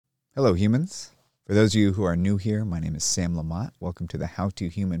Hello, humans. For those of you who are new here, my name is Sam Lamott. Welcome to the How to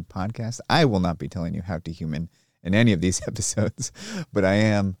Human podcast. I will not be telling you how to human in any of these episodes, but I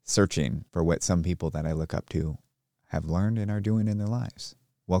am searching for what some people that I look up to have learned and are doing in their lives.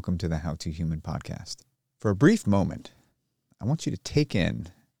 Welcome to the How to Human podcast. For a brief moment, I want you to take in,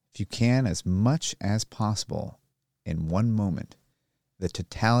 if you can, as much as possible in one moment, the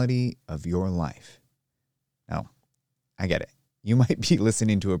totality of your life. Now, I get it. You might be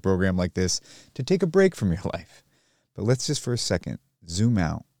listening to a program like this to take a break from your life. But let's just for a second zoom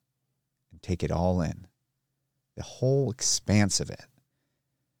out and take it all in. The whole expanse of it.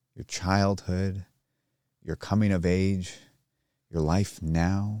 Your childhood, your coming of age, your life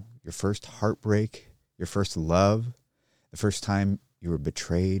now, your first heartbreak, your first love, the first time you were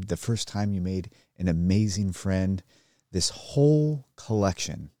betrayed, the first time you made an amazing friend. This whole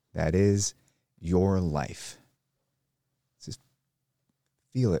collection that is your life.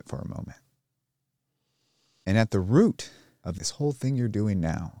 Feel it for a moment. And at the root of this whole thing you're doing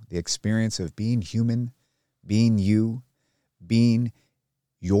now, the experience of being human, being you, being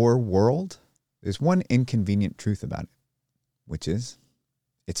your world, there's one inconvenient truth about it, which is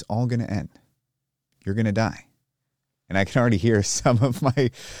it's all going to end. You're going to die. And I can already hear some of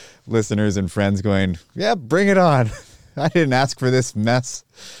my listeners and friends going, yeah, bring it on. I didn't ask for this mess.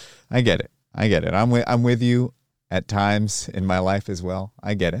 I get it. I'm with you. At times in my life as well.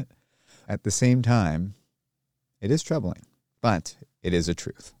 I get it. At the same time, it is troubling, but it is a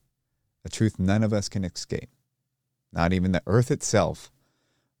truth none of us can escape. Not even the earth itself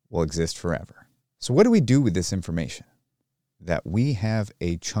will exist forever. So what do we do with this information? That we have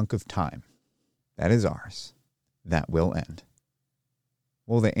a chunk of time that is ours that will end.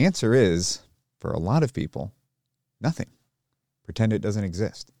 Well, the answer is, for a lot of people, nothing. Pretend it doesn't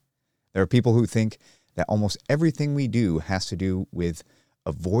exist. There are people who think that almost everything we do has to do with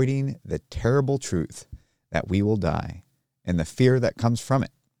avoiding the terrible truth that we will die and the fear that comes from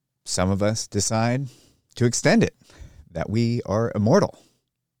it. Some of us decide to extend it, that we are immortal.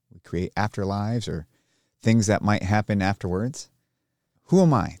 We create afterlives or things that might happen afterwards. Who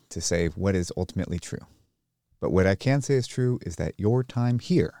am I to say what is ultimately true? But what I can say is true is that your time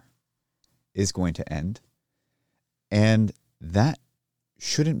here is going to end, and that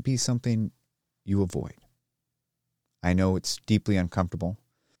shouldn't be something you avoid. I know it's deeply uncomfortable.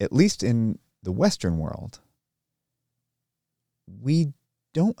 At least in the Western world, we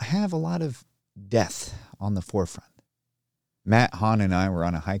don't have a lot of death on the forefront. Matt Hahn and I were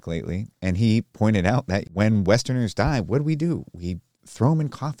on a hike lately, and he pointed out that when Westerners die, what do? We throw them in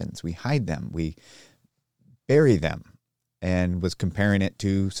coffins, we hide them, we bury them, and was comparing it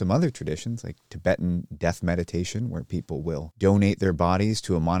to some other traditions like Tibetan death meditation, where people will donate their bodies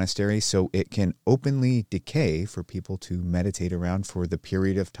to a monastery so it can openly decay for people to meditate around for the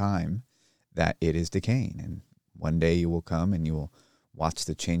period of time that it is decaying. And one day you will come and you will watch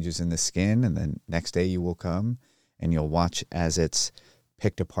the changes in the skin, and then next day you will come and you'll watch as it's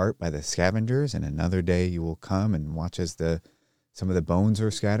picked apart by the scavengers, and another day you will come and watch as some of the bones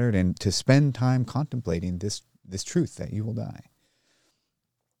are scattered, and to spend time contemplating this truth that you will die.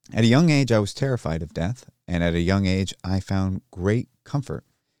 At a young age, I was terrified of death, and at a young age, I found great comfort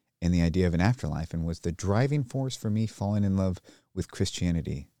in the idea of an afterlife, and was the driving force for me falling in love with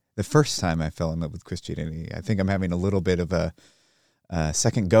Christianity. The first time I fell in love with Christianity, I think I'm having a little bit of a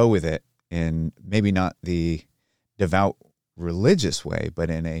second go with it, in maybe not the devout religious way, but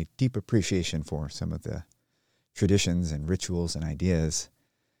in a deep appreciation for some of the traditions and rituals and ideas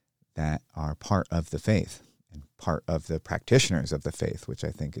that are part of the faith and part of the practitioners of the faith, which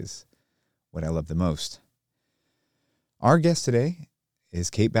I think is what I love the most. Our guest today is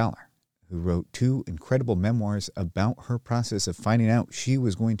Kate Ballard, who wrote 2 incredible memoirs about her process of finding out she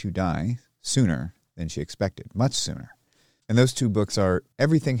was going to die sooner than she expected, much sooner. And those 2 books are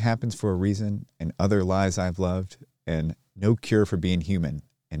Everything Happens for a Reason and Other Lies I've Loved, and No Cure for Being Human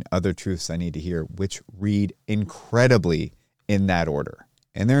and Other Truths I Need to Hear, which read incredibly in that order.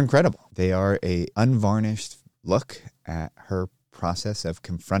 And they're incredible. They are a unvarnished look at her process of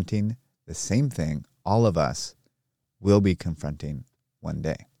confronting the same thing all of us will be confronting one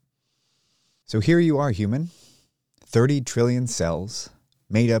day. So here you are, human, 30 trillion cells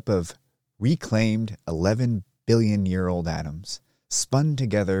made up of reclaimed 11 billion-year-old atoms, spun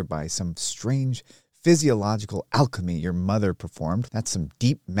together by some strange physiological alchemy your mother performed. That's some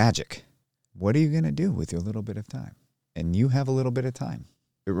deep magic. What are you going to do with your little bit of time? And you have a little bit of time.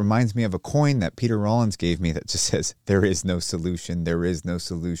 It reminds me of a coin that Peter Rollins gave me that just says, there is no solution, there is no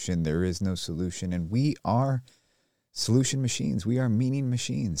solution, there is no solution. And we are solution machines. We are meaning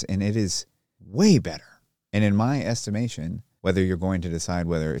machines. And it is way better. And in my estimation, whether you're going to decide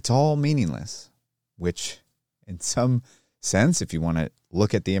whether it's all meaningless, which in some sense, if you want to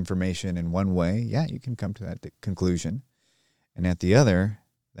look at the information in one way, yeah, you can come to that conclusion. And at the other,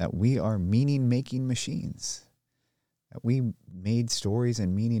 that we are meaning-making machines, that we made stories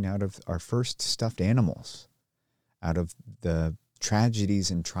and meaning out of our first stuffed animals, out of the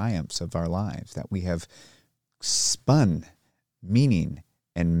tragedies and triumphs of our lives, that we have spun meaning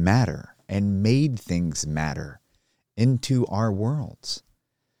and matter and made things matter into our worlds.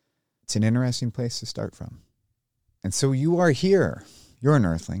 It's an interesting place to start from. And so you are here. You're an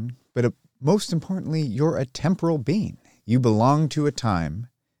earthling, but most importantly, you're a temporal being. You belong to a time.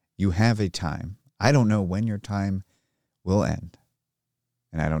 You have a time. I don't know when your time will end,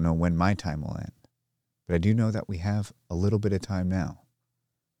 and I don't know when my time will end, but I do know that we have a little bit of time now.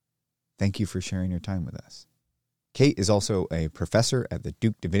 Thank you for sharing your time with us. Kate is also a professor at the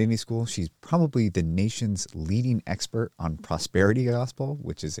Duke Divinity School. She's probably the nation's leading expert on prosperity gospel,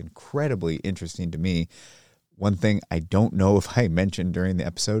 which is incredibly interesting to me. One thing I don't know if I mentioned during the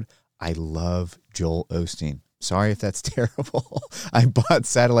episode, I love Joel Osteen. Sorry if that's terrible. I bought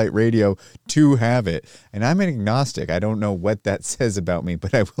satellite radio to have it, and I'm an agnostic. I don't know what that says about me,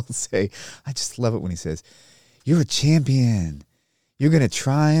 but I will say I just love it when he says, "You're a champion. You're going to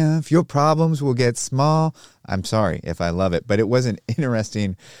triumph. Your problems will get small." I'm sorry if I love it, but it was an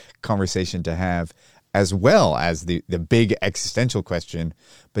interesting conversation to have, as well as the big existential question,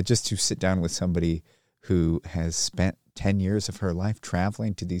 but just to sit down with somebody who has spent 10 years of her life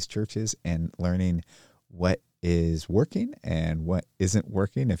traveling to these churches and learning what is working and what isn't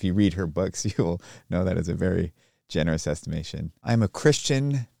working. If you read her books, you'll know that is a very generous estimation. I'm a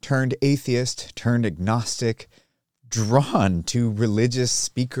Christian turned atheist turned agnostic, drawn to religious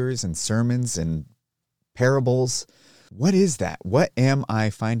speakers and sermons and parables. What is that? What am I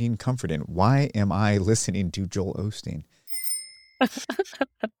finding comfort in? Why am I listening to Joel Osteen?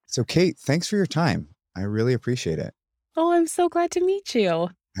 So, Kate, thanks for your time. I really appreciate it. Oh, I'm so glad to meet you.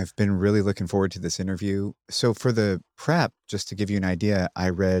 I've been really looking forward to this interview. So for the prep, just to give you an idea, I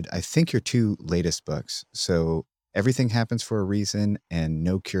read, I think, your 2 latest books. So Everything Happens for a Reason and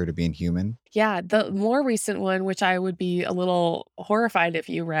No Cure to Being Human. Yeah, the more recent one, which I would be a little horrified if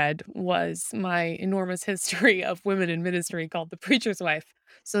you read, was my enormous history of women in ministry called The Preacher's Wife.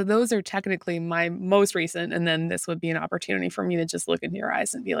 So those are technically my most recent, and then this would be an opportunity for me to just look into your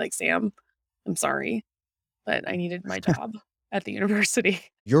eyes and be like, "Sam, I'm sorry, but I needed my job at the university."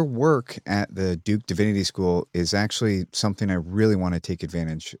 Your work at the Duke Divinity School is actually something I really want to take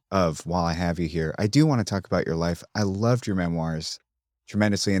advantage of while I have you here. I do want to talk about your life. I loved your memoirs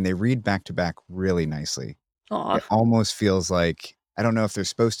tremendously, and they read back to back really nicely. Aw. It almost feels like, I don't know if they're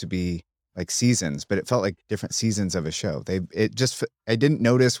supposed to be like seasons, but it felt like different seasons of a show. I didn't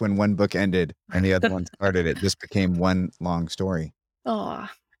notice when one book ended and the other one started. It just became one long story. Aw,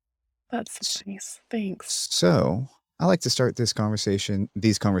 that's nice. Thanks. So I like to start these conversations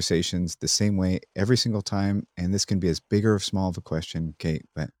the same way every single time. And this can be as big or small of a question, Kate,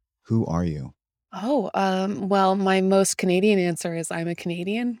 but who are you? Oh, well, my most Canadian answer is I'm a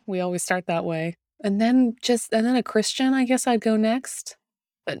Canadian. We always start that way. And then a Christian, I guess I'd go next.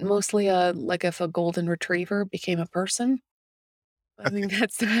 But mostly like if a golden retriever became a person. I think I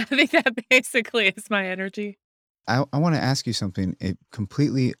think that basically is my energy. I want to ask you something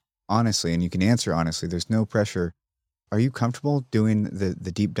completely honestly, and you can answer honestly. There's no pressure. Are you comfortable doing the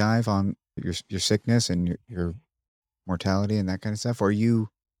deep dive on your sickness and your mortality and that kind of stuff? Or are you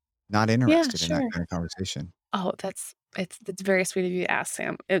not Yeah, interested in that sure. kind of conversation? Oh, it's very sweet of you to ask,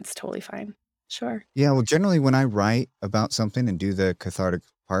 Sam. It's totally fine. Sure. Yeah, well, generally when I write about something and do the cathartic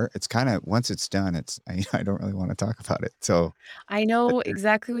part, it's kind of, once it's done, I don't really want to talk about it. So, I know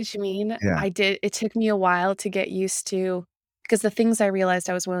exactly what you mean. yeah, It took me a while to get used to because the things I realized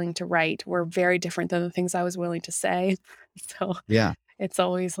I was willing to write were very different than the things I was willing to say. So yeah. it's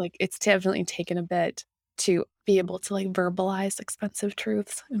always like it's definitely taken a bit to be able to like verbalize expensive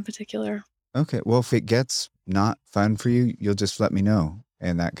truths in particular. Okay. Well, if it gets not fun for you, you'll just let me know.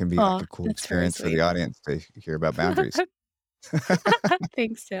 And that can be like Oh, a cool that's very experience for the sweet. audience to hear about boundaries.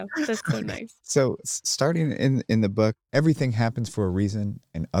 Thanks, Sam. That's so nice. So starting in the book, Everything Happens for a Reason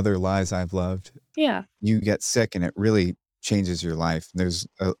and Other Lies I've Loved, Yeah. you get sick and it really changes your life. There's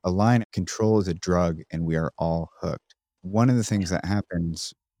a line, control is a drug and we are all hooked. One of the things that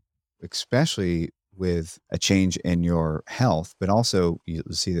happens, especially with a change in your health, but also you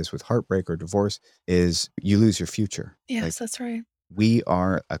see this with heartbreak or divorce, is you lose your future. Like, Yes, that's right. we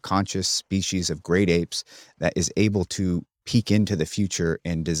are a conscious species of great apes that is able to peek into the future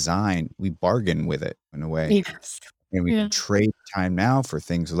and design. We bargain with it in a way, Yes. and we Yeah. can trade time now for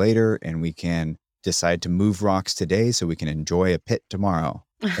things later, and we can decide to move rocks today so we can enjoy a pit tomorrow.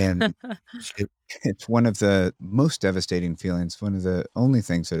 And it's one of the most devastating feelings. One of the only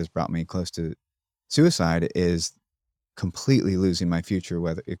things that has brought me close to suicide is completely losing my future,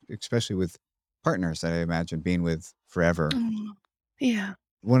 whether especially with partners that I imagine being with forever. Oh, yeah.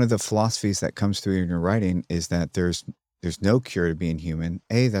 One of the philosophies that comes through in your writing is that there's no cure to being human.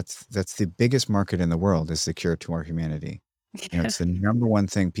 That's the biggest market in the world, is the cure to our humanity. Yeah. It's the number one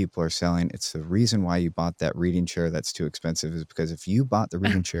thing people are selling. It's the reason why you bought that reading chair that's too expensive, is because if you bought the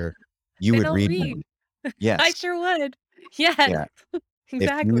reading chair, you I would don't read more. read. I Yes. sure would. Yes, Yeah. If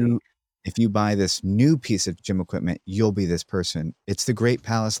exactly. you if you buy this new piece of gym equipment, you'll be this person. It's the great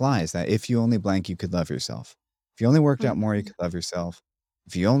palace lies that if you only blank, you could love yourself. If you only worked out more, you Mhm. could love yourself.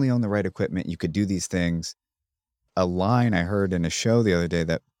 If you only own the right equipment, you could do these things. A line I heard in a show the other day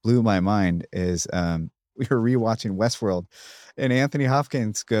that blew my mind is we were rewatching Westworld, and Anthony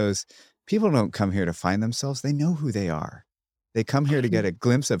Hopkins goes, "People don't come here to find themselves. They know who they are. They come here to get a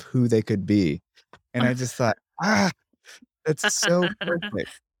glimpse of who they could be." And I just thought, that's so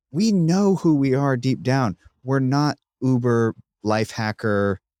perfect. We know who we are deep down. We're not uber life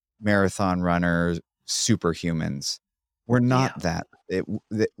hacker, marathon runners, superhumans. We're not Yeah. that.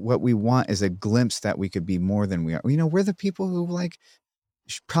 What we want is a glimpse that we could be more than we are. We're the people who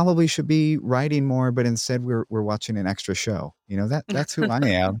probably should be writing more, but instead we're watching an extra show. That's who I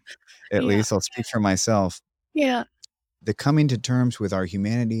am. At Yeah. least I'll speak for myself. Yeah. The coming to terms with our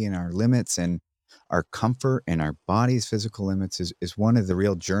humanity and our limits and our comfort and our body's physical limits is one of the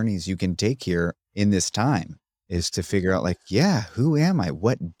real journeys you can take here in this time, is to figure out, like, yeah, who am I?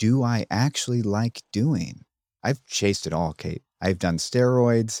 What do I actually like doing? I've chased it all, Kate. I've done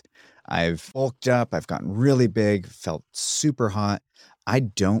steroids. I've bulked up. I've gotten really big, felt super hot. I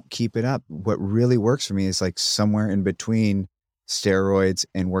don't keep it up. What really works for me is like somewhere in between steroids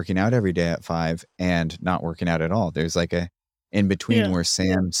and working out every day at 5 and not working out at all. There's like a in between Yeah. where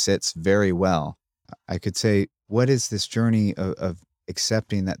Sam sits very well. I could say, what is this journey of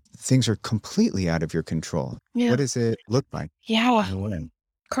accepting that things are completely out of your control? What Yeah. does it look like Yeah. in a way?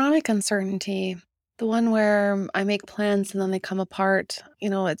 Chronic uncertainty, the one where I make plans and then they come apart.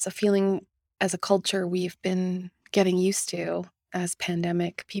 It's a feeling as a culture we've been getting used to as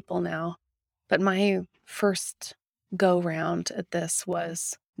pandemic people now. But my first go round at this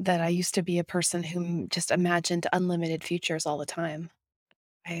was that I used to be a person who just imagined unlimited futures all the time.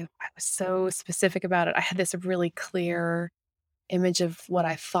 I was so specific about it. I had this really clear image of what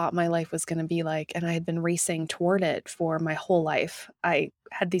I thought my life was gonna be like, and I had been racing toward it for my whole life. I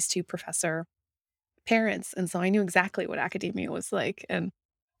had these 2 professor parents, and so I knew exactly what academia was like, and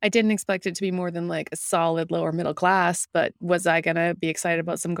I didn't expect it to be more than, like, a solid lower middle class, but was I gonna be excited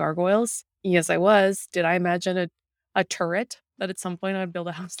about some gargoyles? Yes, I was. Did I imagine a turret, that at some point I'd build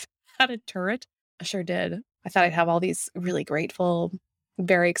a house that had a turret? I sure did. I thought I'd have all these really grateful,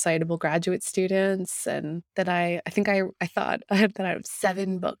 very excitable graduate students, and that I think I thought that I have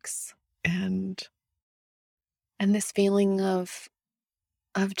 7 books, and this feeling of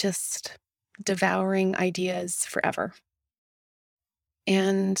just devouring ideas forever.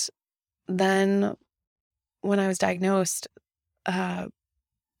 And then when I was diagnosed, uh,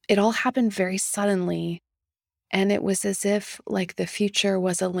 it all happened very suddenly, and it was as if, like, the future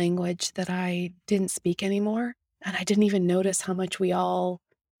was a language that I didn't speak anymore, and I didn't even notice how much we all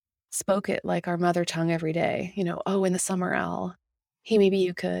spoke it like our mother tongue every day. "Oh, in the summer, Al. Hey, maybe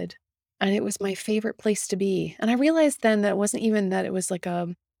you could." And it was my favorite place to be, and I realized then that it wasn't even that it was like,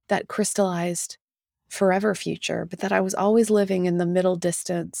 that crystallized forever future, but that I was always living in the middle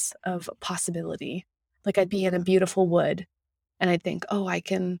distance of possibility. Like, I'd be in a beautiful wood, and I'd think, "Oh, I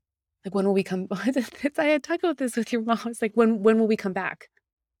can." Like, "When will we come?" I had talked about this with your mom. It's like, "When will we come back?"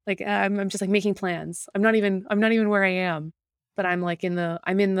 Like, I'm just, like, making plans. I'm not even where I am, but I'm in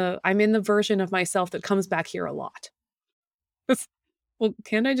the version of myself that comes back here a lot. It's, well,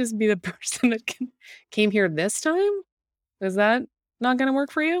 can't I just be the person that came here this time? Is that not gonna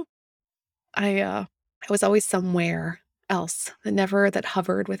work for you? I was always somewhere else, that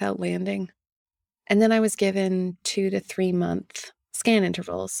hovered without landing. And then I was given 2 to 3 month scan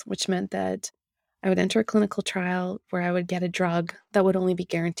intervals, which meant that I would enter a clinical trial where I would get a drug that would only be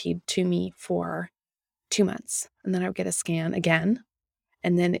guaranteed to me for 2 months, and then I would get a scan again,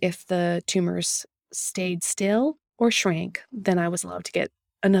 and then if the tumors stayed still or shrank, then I was allowed to get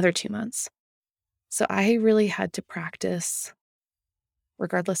another 2 months. So I really had to practice,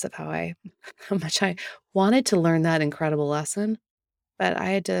 regardless of how much I wanted to learn that incredible lesson, but I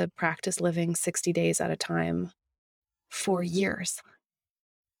had to practice living 60 days at a time for years.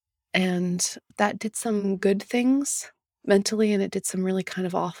 And that did some good things mentally, and it did some really kind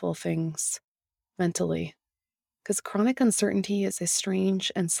of awful things mentally, because chronic uncertainty is a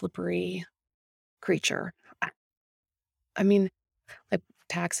strange and slippery creature. I I mean, like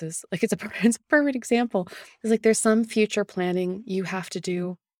taxes, like it's a perfect example. It's like there's some future planning you have to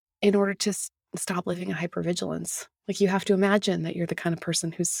do in order to stop living in hypervigilance. Like you have to imagine that you're the kind of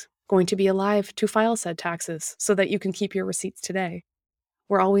person who's going to be alive to file said taxes so that you can keep your receipts today.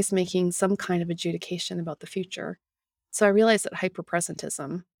 We're always making some kind of adjudication about the future. So I realized that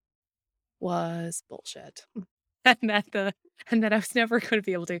hyperpresentism was bullshit. And that I was never going to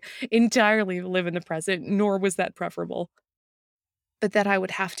be able to entirely live in the present, nor was that preferable. But that I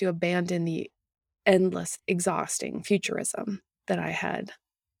would have to abandon the endless, exhausting futurism that I had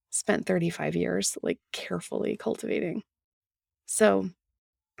spent 35 years like carefully cultivating. So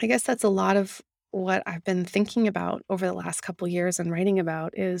I guess that's a lot of what I've been thinking about over the last couple years and writing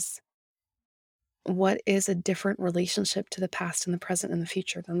about is what is a different relationship to the past and the present and the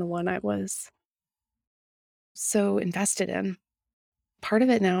future than the one I was so invested in. Part of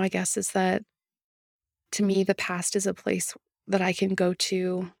it now, I guess, is that to me, the past is a place that I can go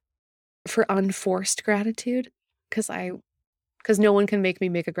to for unforced gratitude because no one can make me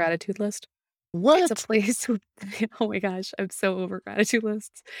make a gratitude list. It's a What? place with oh my gosh, I'm so over gratitude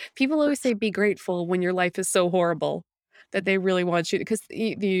lists. People always say be grateful when your life is so horrible that they really want you because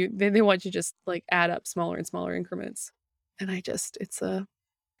they want you to just like add up smaller and smaller increments. And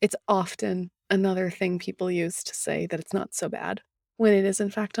it's often another thing people use to say that it's not so bad when it is in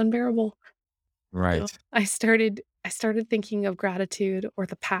fact unbearable. So Right. I started thinking of gratitude or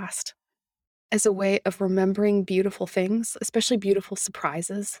the past as a way of remembering beautiful things, especially beautiful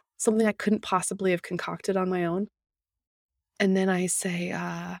surprises, something I couldn't possibly have concocted on my own. And then I say,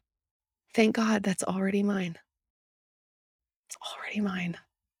 thank God that's already mine. It's already mine.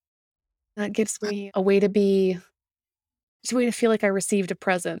 That gives me a way to be, it's a way to feel like I received a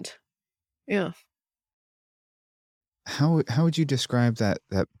present. Yeah. How would you describe that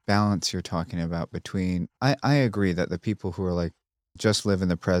balance you're talking about between I agree that the people who are like just live in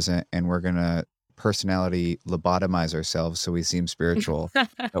the present and we're gonna personality lobotomize ourselves so we seem spiritual,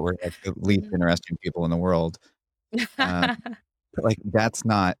 but we're like the least interesting people in the world. Uh, but like that's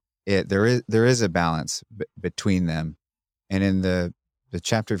not it. There is a balance between them. And in the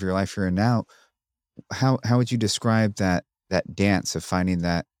chapter of your life you're in now, how would you describe that dance of finding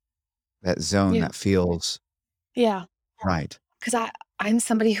that zone Yeah. that feels Yeah. right? Because I'm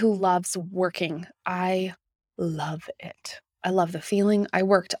somebody who loves working. I love it. I love the feeling. I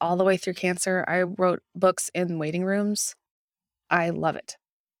worked all the way through cancer. I wrote books in waiting rooms. I love it.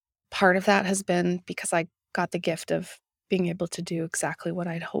 Part of that has been because I got the gift of being able to do exactly what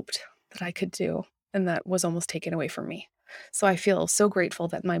I'd hoped that I could do, and that was almost taken away from me. So I feel so grateful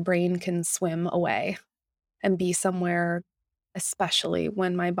that my brain can swim away and be somewhere, especially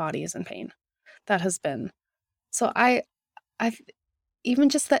when my body is in pain. That has been so I've even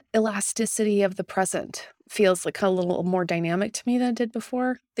just the elasticity of the present feels like a little more dynamic to me than it did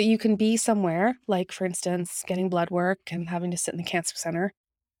before. That you can be somewhere, like for instance, getting blood work and having to sit in the cancer center,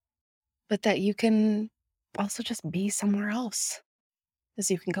 but that you can also just be somewhere else. As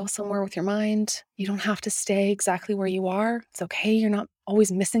you can go somewhere with your mind. You don't have to stay exactly where you are. It's okay. You're not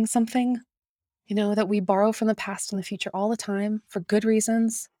always missing something. That we borrow from the past and the future all the time for good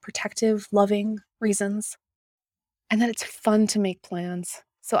reasons, protective, loving reasons, and that it's fun to make plans.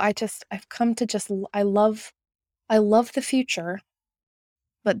 So I've come to I love the future,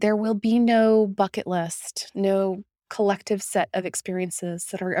 but there will be no bucket list, no collective set of experiences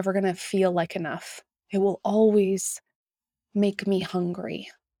that are ever going to feel like enough. It will always make me hungry.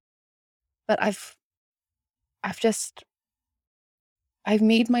 But I've just I've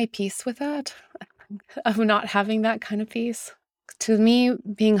made my peace with that of not having that kind of peace. To me,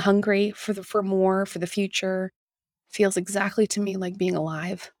 being hungry for more, for the future feels exactly to me like being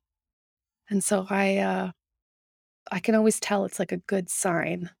alive. And so I can always tell it's like a good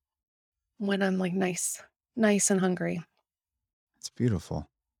sign when I'm like nice and hungry. It's beautiful.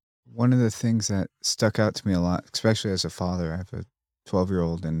 One of the things that stuck out to me a lot, especially as a father, I have a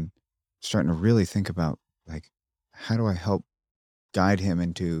 12-year-old and starting to really think about like, how do I help guide him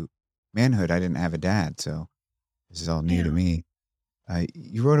into manhood? I didn't have a dad, so this is all new to Yeah. me.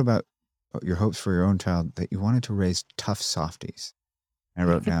 You wrote about your hopes for your own child that you wanted to raise tough softies. I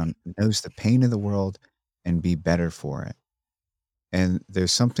wrote down, knows the pain of the world and be better for it. And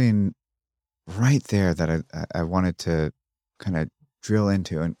there's something right there that I wanted to kind of drill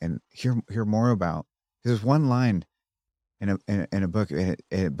into and hear more about. There's one line in a book,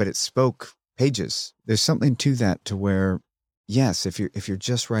 but it spoke pages. There's something to that, to where, yes, if you're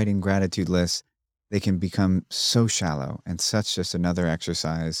just writing gratitude lists, they can become so shallow and such just another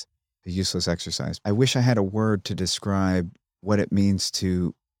exercise a useless exercise. I wish I had a word to describe what it means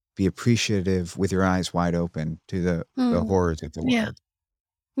to be appreciative with your eyes wide open to the Mm, horrors of the yeah. world.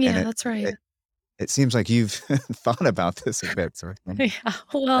 And Yeah, it, that's right. it, it seems like you've thought about this a bit. So I wanted Yeah. to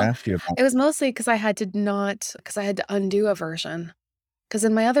Well, ask you about it was mostly because I had to undo a version. Because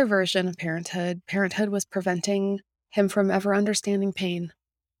in my other version of parenthood was preventing him from ever understanding pain,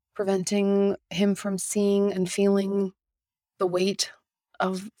 preventing him from seeing and feeling the weight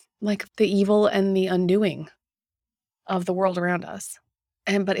of like the evil and the undoing of the world around us.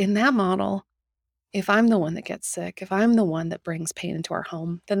 But in that model, if I'm the one that gets sick, if I'm the one that brings pain into our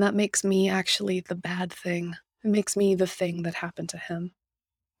home, then that makes me actually the bad thing. It makes me the thing that happened to him.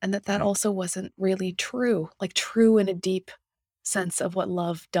 And that right. also wasn't really true, like true in a deep sense of what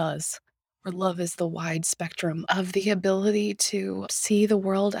love does, where love is the wide spectrum of the ability to see the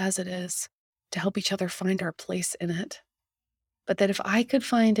world as it is, to help each other find our place in it. But that if I could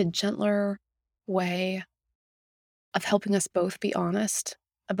find a gentler way of helping us both be honest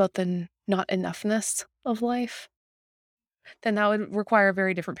about the not enoughness of life, then that would require a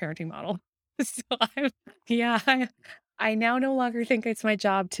very different parenting model. So I now no longer think it's my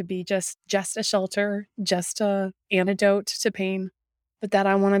job to be just a shelter, just a antidote to pain, but that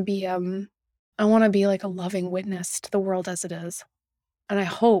I want to be like a loving witness to the world as it is. And I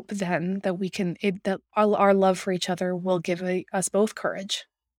hope then that that our love for each other will give us both courage,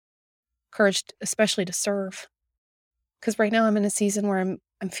 especially to serve. Because right now I'm in a season where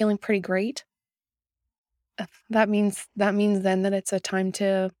I'm feeling pretty great. That means then that it's a time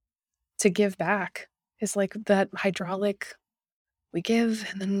to give back. It's like that hydraulic, we give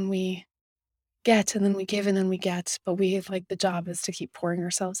and then we get and then we give and then we get, but the job is to keep pouring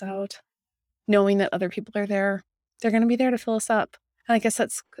ourselves out, knowing that other people are there. They're going to be there to fill us up. And I guess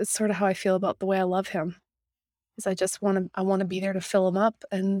it's sort of how I feel about the way I love him. Is I want to be there to fill him up,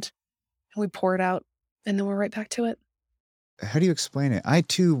 and we pour it out and then we're right back to it. How do you explain it? I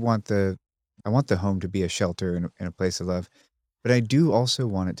too I want the home to be a shelter and a place of love, but I do also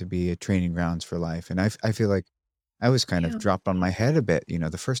want it to be a training grounds for life. And I feel like I was kind of Yeah. dropped on my head a bit,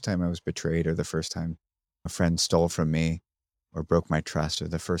 the first time I was betrayed or the first time a friend stole from me or broke my trust or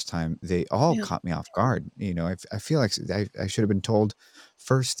the first time they all Yeah. caught me off guard. I feel like I should have been told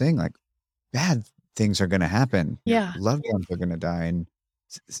first thing, like bad things are going to happen. Your Yeah. loved ones are going to die. And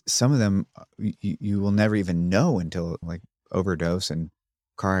some of them you will never even know until like overdose and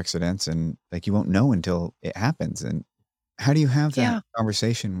car accidents. And like, you won't know until it happens. And how do you have that Yeah.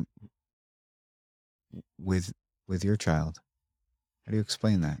 conversation with your child? How do you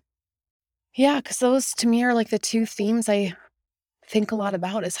explain that? Yeah. Because those to me are like the two themes I think a lot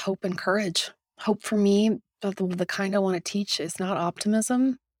about is hope and courage. Hope for me, the kind I want to teach is not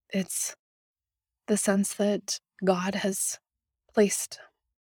optimism. It's the sense that placed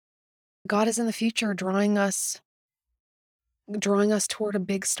God is in the future drawing us toward a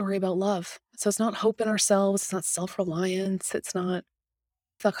big story about love. So it's not hope in ourselves, it's not self-reliance, it's not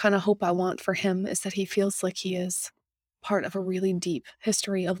the kind of hope I want for him is that he feels like he is part of a really deep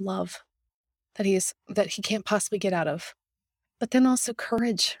history of love that he can't possibly get out of. But then also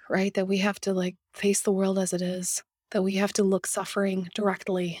courage, right? That we have to like face the world as it is, that we have to look suffering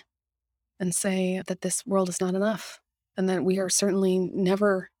directly and say that this world is not enough and that we are certainly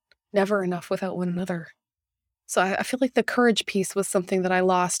never enough without one another. So I feel like the courage piece was something that I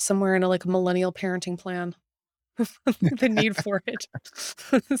lost somewhere in a millennial parenting plan. The need for it.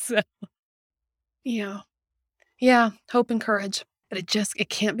 So, yeah. Yeah, hope and courage. But it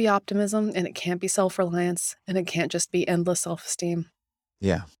can't be optimism and it can't be self-reliance and it can't just be endless self-esteem.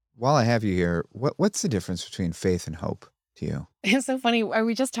 Yeah. While I have you here, what's the difference between faith and hope to you? It's so funny.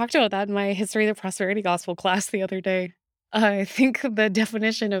 We just talked about that in my History of the Prosperity Gospel class the other day. I think the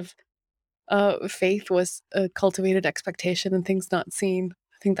definition of faith was a cultivated expectation and things not seen.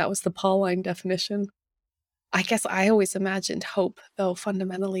 I think that was the Pauline definition. I guess I always imagined hope, though,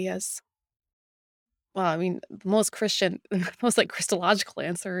 fundamentally as well. I mean, the most Christian, most like Christological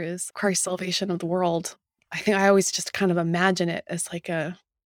answer is Christ's salvation of the world. I think I always just kind of imagine it as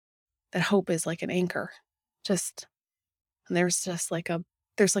that hope is like an anchor. Just, and there's like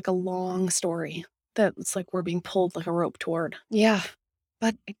a long story that it's like we're being pulled like a rope toward. Yeah.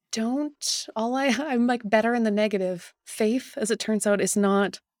 But I don't, I'm like better in the negative. Faith, as it turns out, is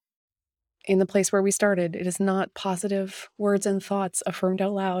not in the place where we started. It is not positive words and thoughts affirmed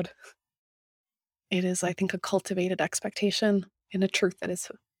out loud. It is, I think, a cultivated expectation in a truth that is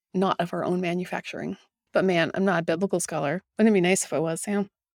not of our own manufacturing. But man, I'm not a biblical scholar. Wouldn't it be nice if I was, Sam?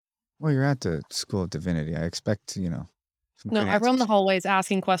 Well, you're at the School of Divinity. I expect, some No, good I roam the answers. hallways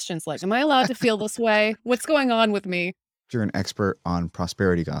asking questions like, am I allowed to feel this way? What's going on with me? you're an expert on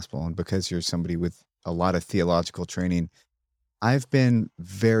prosperity gospel and because you're somebody with a lot of theological training, I've been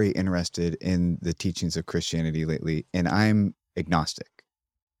very interested in the teachings of Christianity lately, and I'm agnostic.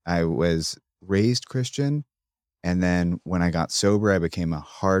 I was raised Christian, and then when I got sober, I became a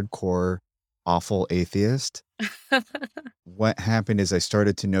hardcore, awful atheist. What happened is I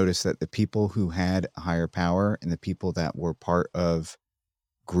started to notice that the people who had a higher power and the people that were part of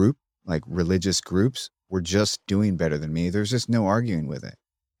group, like religious groups, were just doing better than me. There's just no arguing with it.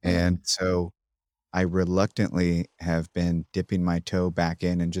 And so I reluctantly have been dipping my toe back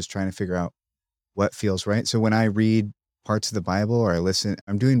in and just trying to figure out what feels right. So when I read parts of the Bible or I listen,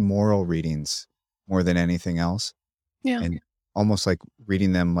 I'm doing moral readings more than anything else. Yeah. And almost like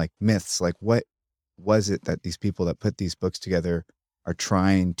reading them like myths, like what was it that these people that put these books together are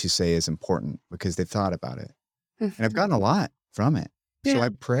trying to say is important because they've thought about it. And I've gotten a lot from it. So Yeah. I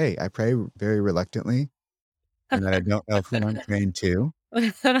pray very reluctantly, and I don't know who I'm praying to.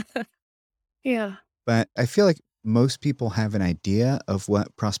 Yeah. But I feel like most people have an idea of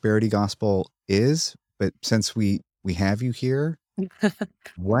what prosperity gospel is. But since we have you here,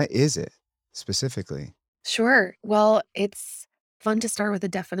 what is it specifically? Sure. Well, it's fun to start with a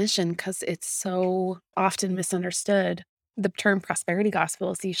definition because it's so often misunderstood. The term prosperity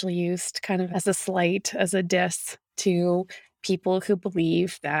gospel is usually used kind of as a slight, as a diss to people who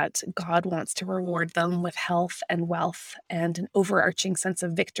believe that God wants to reward them with health and wealth and an overarching sense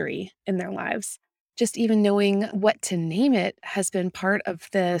of victory in their lives. Just even knowing what to name it has been part of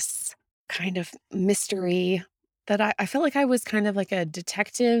this kind of mystery that I felt like I was kind of like a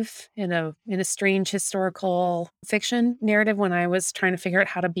detective in a strange historical fiction narrative when I was trying to figure out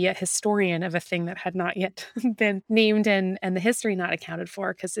how to be a historian of a thing that had not yet been named and the history not accounted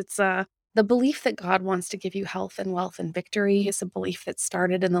for. Because it's the belief that God wants to give you health and wealth and victory is a belief that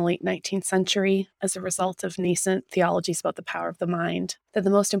started in the late 19th century as a result of nascent theologies about the power of the mind. That the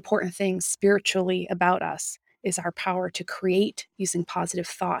most important thing spiritually about us is our power to create using positive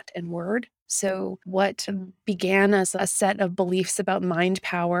thought and word. So, what began as a set of beliefs about mind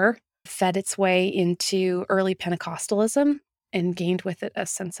power fed its way into early Pentecostalism and gained with it a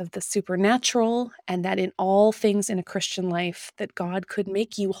sense of the supernatural, and that in all things in a Christian life, that God could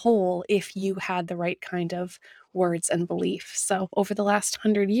make you whole if you had the right kind of words and belief. So, over the last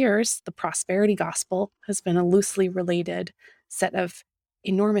 100 years, the prosperity gospel has been a loosely related set of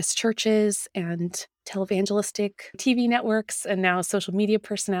enormous churches and televangelistic TV networks and now social media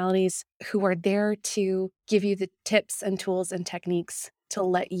personalities who are there to give you the tips and tools and techniques to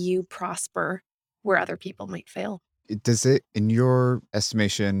let you prosper where other people might fail. Does it, in your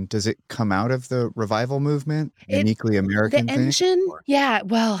estimation, does it come out of the revival movement, It uniquely the American thing? engine, yeah,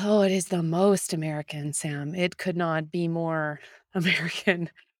 well, it is the most American, Sam. It could not be more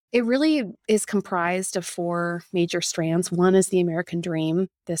American. It really is comprised of four major strands. One is the American dream,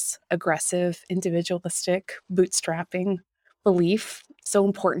 this aggressive, individualistic, bootstrapping belief, so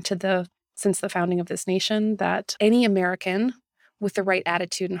important since the founding of this nation, that any American with the right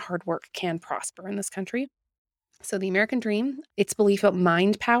attitude and hard work can prosper in this country. So the American dream, its belief about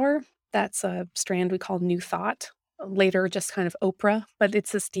mind power, that's a strand we call New Thought, later just kind of Oprah, but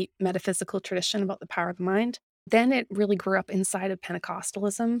it's this deep metaphysical tradition about the power of the mind. Then it really grew up inside of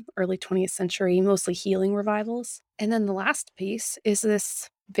Pentecostalism, early 20th century, mostly healing revivals. And then the last piece is this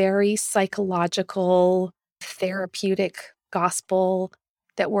very psychological, therapeutic gospel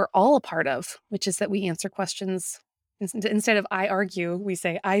that we're all a part of, which is that we answer questions. Instead of I argue, we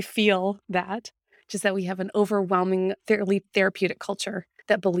say I feel that, just that we have an overwhelming, fairly therapeutic culture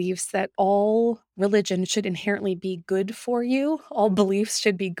that believes that all religion should inherently be good for you. All beliefs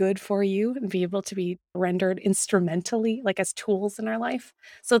should be good for you and be able to be rendered instrumentally, like as tools in our life.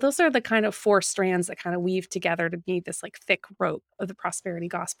 So those are the kind of four strands that kind of weave together to be this like thick rope of the prosperity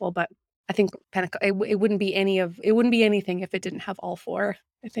gospel. But I think it wouldn't be anything if it didn't have all four,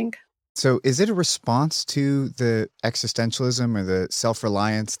 I think. So is it a response to the existentialism or the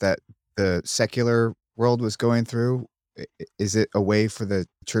self-reliance that the secular world was going through? Is it a way for the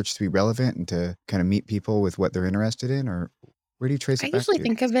church to be relevant and to kind of meet people with what they're interested in, or where do you trace I it back usually to?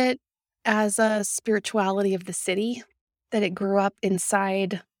 think of it as a spirituality of the city, that it grew up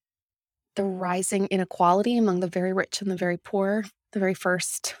inside the rising inequality among the very rich and the very poor, the very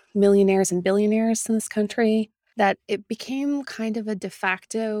first millionaires and billionaires in this country, that it became kind of a de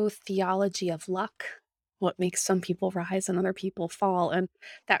facto theology of luck, what makes some people rise and other people fall. And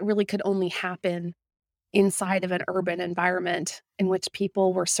that really could only happen inside of an urban environment in which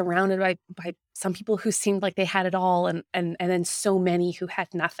people were surrounded by some people who seemed like they had it all and then so many who had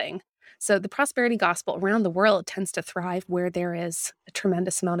nothing. So the prosperity gospel around the world tends to thrive where there is a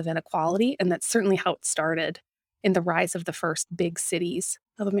tremendous amount of inequality, and that's certainly how it started in the rise of the first big cities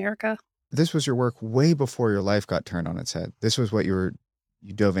of America. This was your work way before your life got turned on its head. This was what you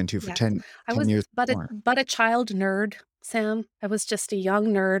dove into for Yes. I 10 was years but a more. but a child nerd, Sam. I was just a young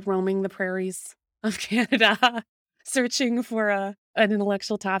nerd roaming the prairies of Canada, searching for an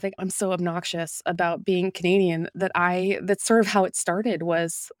intellectual topic. I'm so obnoxious about being Canadian that's sort of how it started.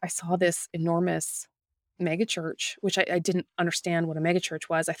 Was I saw this enormous megachurch, which I didn't understand what a megachurch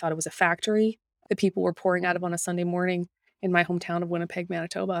was. I thought it was a factory that people were pouring out of on a Sunday morning in my hometown of Winnipeg,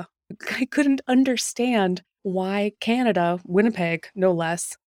 Manitoba. I couldn't understand why Canada, Winnipeg, no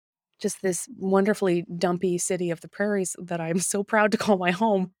less, just this wonderfully dumpy city of the prairies that I'm so proud to call my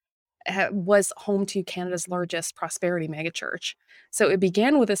home, was home to Canada's largest prosperity megachurch. So it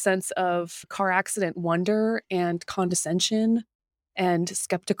began with a sense of car accident wonder and condescension and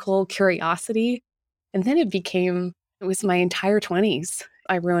skeptical curiosity. And then it was my entire 20s.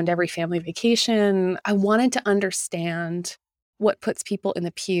 I ruined every family vacation. I wanted to understand what puts people in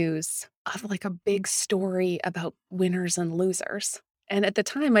the pews of like a big story about winners and losers. And at the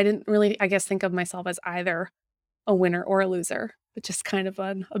time, I didn't really, I guess, think of myself as either a winner or a loser, but just kind of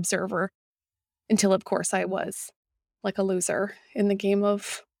an observer until, of course, I was like a loser in the game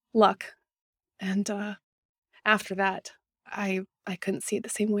of luck. And after that, I couldn't see it the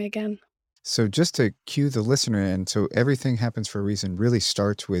same way again. So just to cue the listener in, so Everything Happens for a Reason really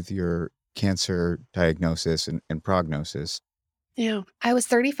starts with your cancer diagnosis and prognosis. Yeah. I was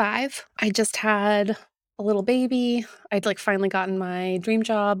 35. I just had a little baby. I'd like finally gotten my dream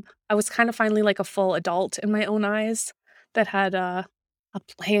job. I was kind of finally like a full adult in my own eyes that had a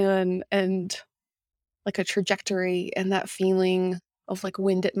plan and like a trajectory and that feeling of like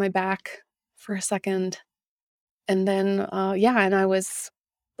wind at my back for a second. And then, and I was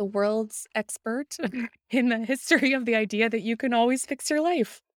the world's expert in the history of the idea that you can always fix your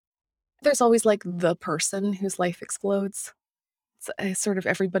life. There's always like the person whose life explodes. It's sort of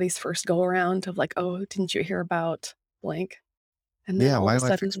everybody's first go around of like, oh, didn't you hear about blank? And then Yeah, all of my a life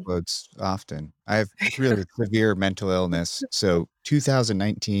sudden, explodes often. I have really severe mental illness. So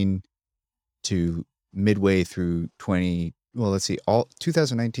 2019 to midway through 20, well, let's see, all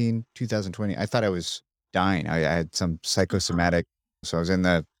 2019, 2020, I thought I was dying. I had some psychosomatic. So I was in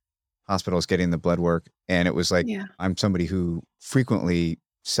the hospitals getting the blood work, and it was like, yeah, I'm somebody who frequently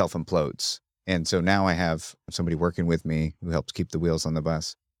self implodes. And so now I have somebody working with me who helps keep the wheels on the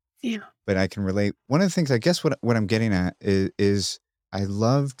bus. yeah. But I can relate. One of the things, I guess, what I'm getting at is I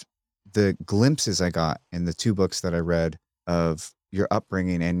loved the glimpses I got in the two books that I read of your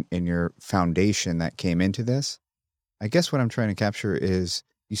upbringing and your foundation that came into this. I guess what I'm trying to capture is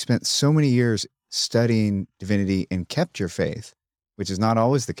you spent so many years studying divinity and kept your faith, which is not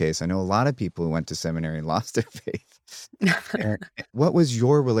always the case. I know a lot of people who went to seminary and lost their faith. And what was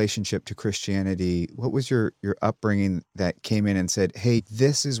your relationship to Christianity? What was your upbringing that came in and said, "Hey,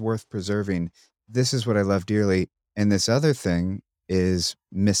 this is worth preserving. This is what I love dearly, and this other thing is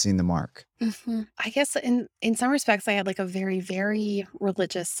missing the mark." I guess in some respects, I had like a very, very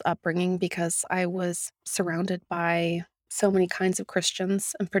religious upbringing because I was surrounded by so many kinds of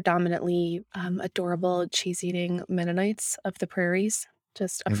Christians and predominantly adorable cheese-eating Mennonites of the prairies,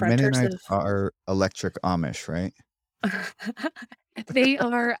 just And affronters Mennonites of are electric Amish, right? They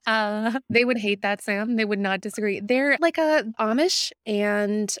are, they would hate that, Sam. They would not disagree. They're like a Amish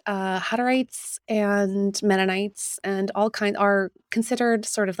and Hutterites and Mennonites and all kind are considered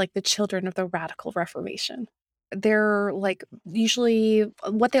sort of like the children of the radical Reformation. They're like usually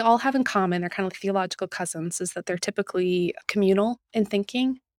what they all have in common, they're kind of like theological cousins, is that they're typically communal in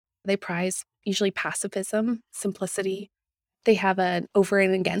thinking. They prize usually pacifism, simplicity, they have an over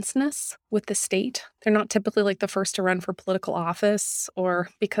and againstness with the state. They're not typically like the first to run for political office or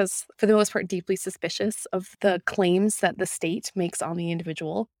because, for the most part, deeply suspicious of the claims that the state makes on the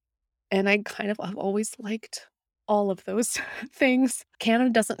individual. And I've always liked all of those things. Canada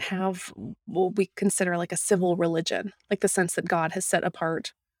doesn't have what we consider like a civil religion, like the sense that God has set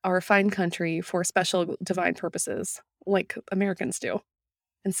apart our fine country for special divine purposes, like Americans do.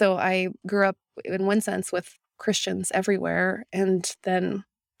 And so I grew up in one sense with Christians everywhere. And then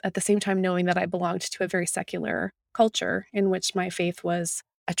at the same time, knowing that I belonged to a very secular culture in which my faith was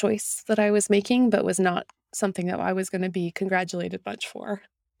a choice that I was making, but was not something that I was going to be congratulated much for.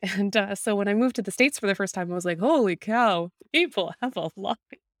 And so when I moved to the States for the first time, I was like, holy cow, people have a lot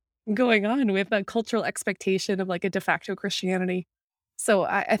going on with a cultural expectation of like a de facto Christianity. So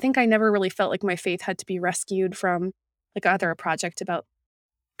I think I never really felt like my faith had to be rescued from like either a project about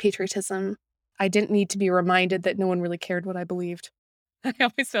patriotism. I didn't need to be reminded that no one really cared what I believed. I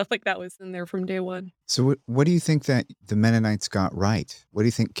always felt like that was in there from day one. So what do you think that the Mennonites got right? What do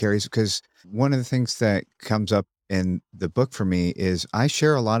you think carries? Because one of the things that comes up in the book for me is I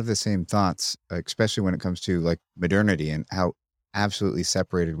share a lot of the same thoughts, especially when it comes to like modernity and how absolutely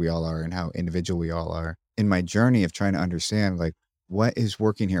separated we all are and how individual we all are. In my journey of trying to understand like what is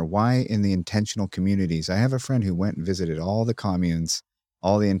working here, why in the intentional communities? I have a friend who went and visited all the communes,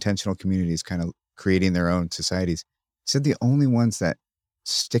 all the intentional communities, kind of creating their own societies. Said the only ones that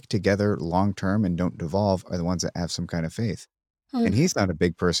stick together long term and don't devolve are the ones that have some kind of faith. And Mm. he's not a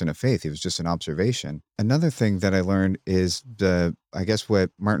big person of faith. He was just an observation. Another thing that I learned is I guess what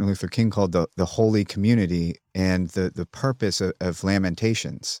Martin Luther King called the holy community and the purpose of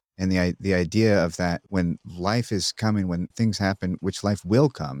lamentations and the idea of that when life is coming, when things happen, which life will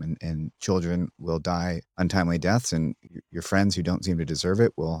come and children will die untimely deaths and your friends who don't seem to deserve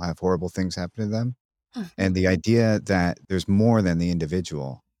it will have horrible things happen to them. Mhm. And the idea that there's more than the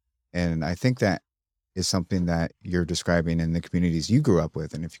individual. And I think that is something that you're describing in the communities you grew up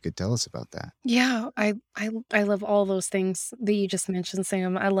with. And if you could tell us about that. Yeah, I love all those things that you just mentioned,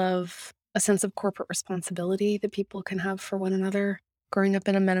 Sam. I love a sense of corporate responsibility that people can have for one another. Growing up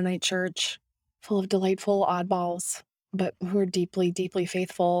in a Mennonite church full of delightful oddballs, but who are deeply, deeply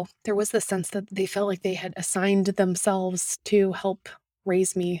faithful, there was the sense that they felt like they had assigned themselves to help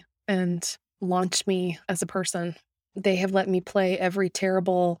raise me and launch me as a person. They have let me play every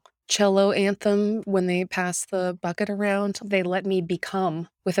terrible cello anthem when they pass the bucket around. They let me become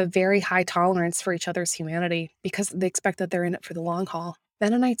with a very high tolerance for each other's humanity because they expect that they're in it for the long haul.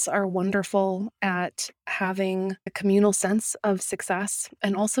 Mennonites are wonderful at having a communal sense of success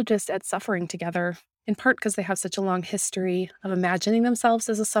and also just at suffering together, in part because they have such a long history of imagining themselves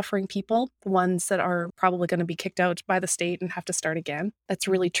as a suffering people, the ones that are probably going to be kicked out by the state and have to start again. That's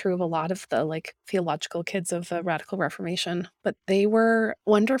really true of a lot of the like theological kids of the Radical Reformation, but they were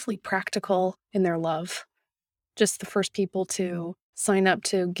wonderfully practical in their love. Just the first people to sign up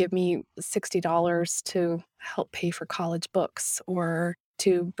to give me $60 to help pay for college books or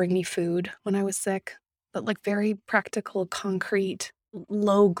to bring me food when I was sick, but like very practical, concrete,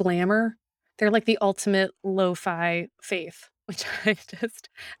 low glamour. They're like the ultimate lo-fi faith, which I just,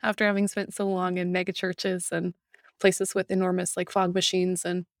 after having spent so long in mega churches and places with enormous like fog machines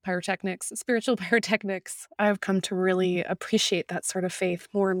and pyrotechnics, spiritual pyrotechnics, I've come to really appreciate that sort of faith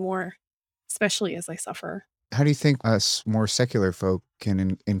more and more, especially as I suffer. How do you think us more secular folk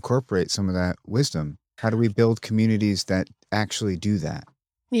can incorporate some of that wisdom? How do we build communities that actually do that?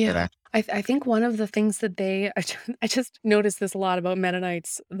 That Yeah. act- I think one of the things that I just noticed this a lot about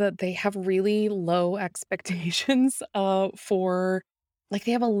Mennonites, that they have really low expectations, for like,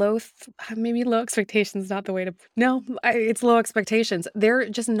 they have a maybe low expectations, not the way to no, it's low expectations. They're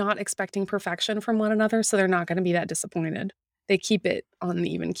just not expecting perfection from one another, so they're not gonna be that disappointed. They keep it on an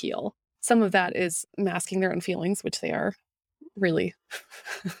even keel. Some of that is masking their own feelings, which they are really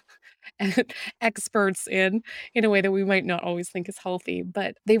experts in a way that we might not always think is healthy,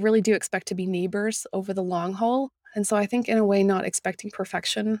 but they really do expect to be neighbors over the long haul. And so I think in a way not expecting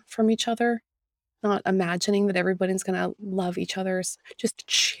perfection from each other, not imagining that everybody's going to love each other's, just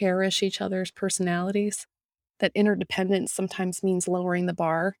cherish each other's personalities. That interdependence sometimes means lowering the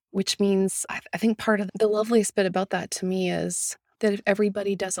bar, which means I think part of the loveliest bit about that to me is that if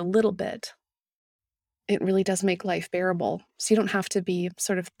everybody does a little bit, it really does make life bearable. So you don't have to be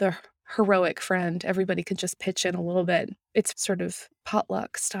sort of the heroic friend. Everybody can just pitch in a little bit. It's sort of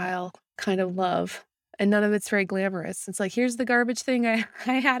potluck style kind of love. And none of it's very glamorous. It's like, here's the garbage thing I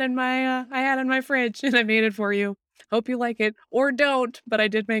had in my fridge and I made it for you. Hope you like it. Or don't, but I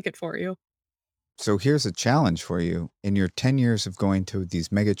did make it for you. So here's a challenge for you. In your 10 years of going to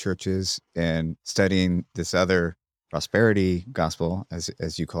these mega churches and studying this other prosperity gospel,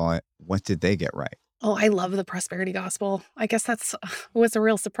 as you call it, what did they get right? Oh, I love the prosperity gospel. I guess that's was a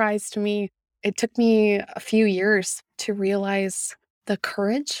real surprise to me. It took me a few years to realize the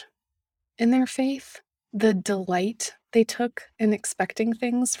courage in their faith, the delight they took in expecting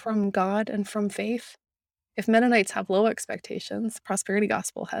things from God and from faith. If Mennonites have low expectations, prosperity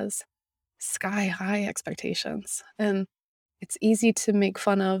gospel has sky high expectations. And it's easy to make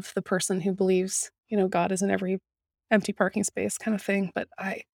fun of the person who believes, God is in every empty parking space kind of thing. But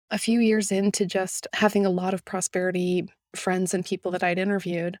a few years into just having a lot of prosperity friends and people that I'd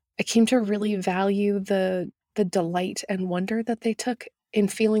interviewed, I came to really value the delight and wonder that they took in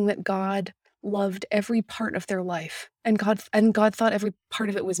feeling that God loved every part of their life and God thought every part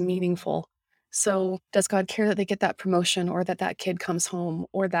of it was meaningful. So does God care that they get that promotion or that that kid comes home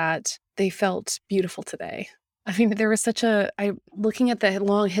or that they felt beautiful today? I mean, there was looking at the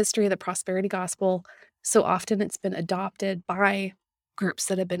long history of the prosperity gospel, so often it's been adopted by groups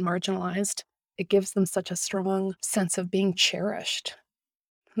that have been marginalized. It gives them such a strong sense of being cherished.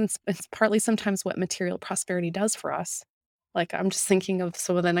 It's partly sometimes what material prosperity does for us. Like, I'm just thinking of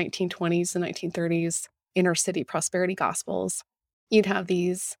some of the 1920s and 1930s inner city prosperity gospels. You'd have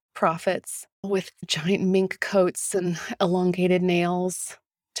these prophets with giant mink coats and elongated nails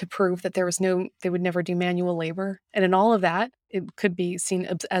to prove that they would never do manual labor. And in all of that, it could be seen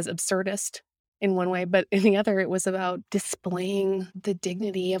as absurdist in one way, but in the other, it was about displaying the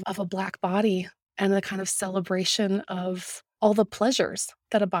dignity of a Black body and the kind of celebration of all the pleasures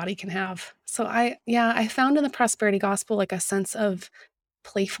that a body can have. So I found in the prosperity gospel like a sense of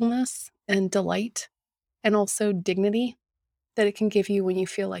playfulness and delight and also dignity that it can give you when you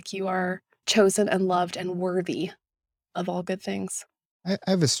feel like you are chosen and loved and worthy of all good things. I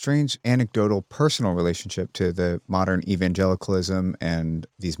have a strange anecdotal personal relationship to the modern evangelicalism and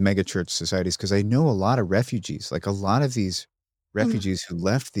these megachurch societies because I know a lot of refugees. Like a lot of these Mm. refugees who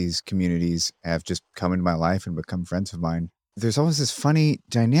left these communities have just come into my life and become friends of mine. There's always this funny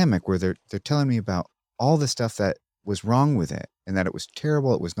dynamic where they're telling me about all the stuff that was wrong with it and that it was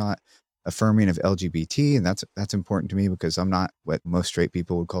terrible. It was not affirming of LGBT, and that's important to me because I'm not what most straight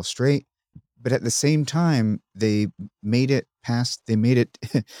people would call straight. But at the same time, they made it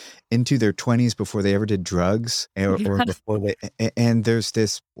into their 20s before they ever did drugs or Yes. before and there's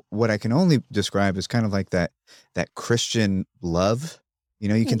this, what I can only describe as kind of like that Christian love. You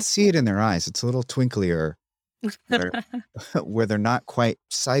know, you can see it in their eyes. It's a little twinklier where, where they're not quite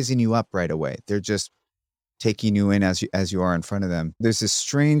sizing you up right away. They're just taking you in as you are in front of them. There's this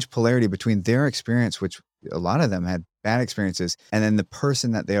strange polarity between their experience, which a lot of them had bad experiences, and then the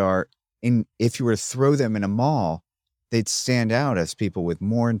person that they are in. If you were to throw them in a mall, they'd stand out as people with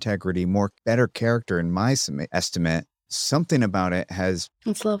more integrity, better character in my estimate. Something about it has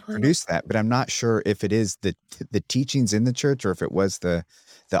It's lovely. produced that, but I'm not sure if it is the teachings in the church or if it was the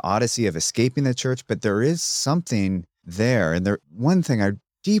odyssey of escaping the church, but there is something there. And one thing I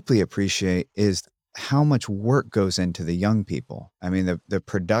deeply appreciate is how much work goes into the young people. I mean, the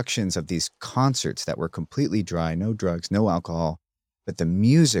productions of these concerts that were completely dry, no drugs, no alcohol, but the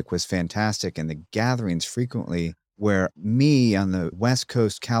music was fantastic and the gatherings frequently where me on the West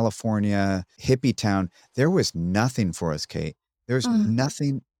Coast, California, hippie town, there was nothing for us, Kate. There's Mm.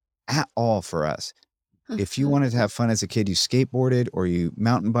 nothing at all for us. If you Mhm. wanted to have fun as a kid, you skateboarded or you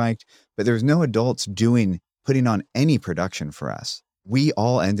mountain biked, but there was no adults putting on any production for us. We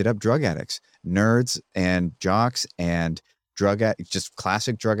all ended up drug addicts, nerds and jocks and just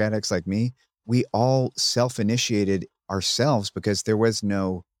classic drug addicts like me. We all self-initiated ourselves because there was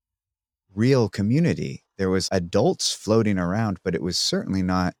no real community. There was adults floating around, but it was certainly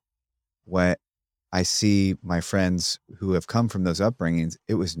not what I see my friends who have come from those upbringings.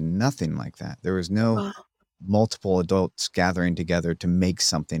 It was nothing like that. There was no Wow. multiple adults gathering together to make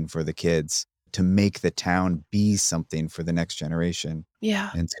something for the kids, to make the town be something for the next generation.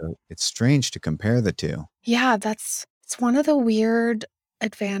 Yeah. And so it's strange to compare the two. Yeah, it's one of the weird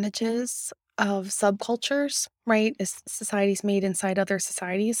advantages of subcultures, right? Is societies made inside other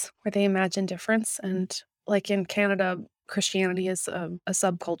societies where they imagine difference. And like in Canada, Christianity is a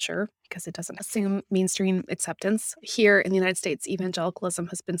subculture because it doesn't assume mainstream acceptance. Here in the United States, evangelicalism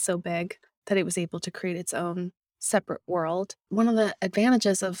has been so big that it was able to create its own separate world. One of the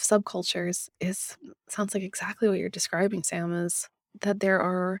advantages of subcultures sounds like exactly what you're describing, Sam, is that there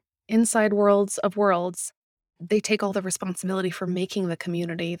are inside worlds of worlds. They take all the responsibility for making the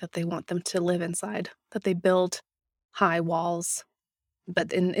community that they want them to live inside, that they build high walls.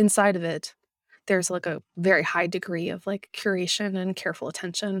 But inside of it, there's like a very high degree of like curation and careful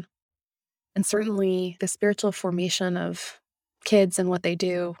attention. And certainly the spiritual formation of kids and what they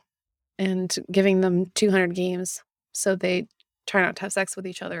do and giving them 200 games so they try not to have sex with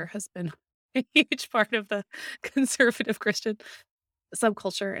each other has been a huge part of the conservative Christian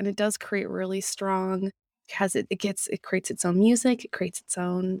subculture, and it does create really strong it creates its own music, it creates its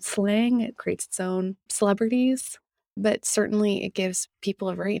own slang, it creates its own celebrities, but certainly it gives people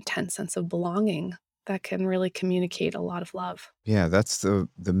a very intense sense of belonging that can really communicate a lot of love. Yeah, that's the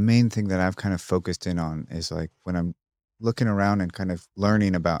main thing that I've kind of focused in on is like when I'm looking around and kind of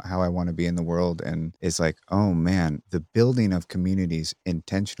learning about how I want to be in the world and it's like, oh man, the building of communities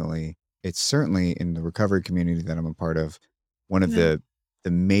intentionally, it's certainly in the recovery community that I'm a part of. One of Yeah.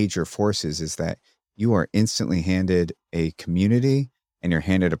 the major forces is that you are instantly handed a community and you're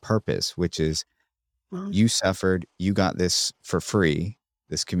handed a purpose, which is Well, you suffered, you got this for free,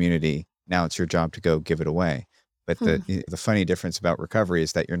 this community. Now it's your job to go give it away. But hmm. the funny difference about recovery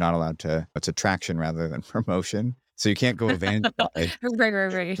is that you're not allowed to, it's attraction rather than promotion. So you can't go evangelize. Right,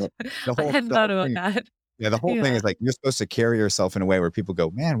 right, right. The, the I whole hadn't the thought whole about thing that. Yeah, the whole thing Yeah. is like you're supposed to carry yourself in a way where people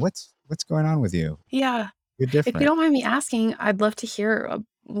go, "Man, what's going on with you? Yeah. You're If you different." don't mind me asking, I'd love to hear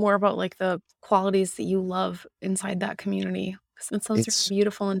more about like the qualities that you love inside that community. 'Cause it sounds really It's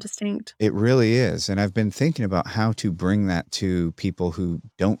beautiful and distinct. it really is, and I've been thinking about how to bring that to people who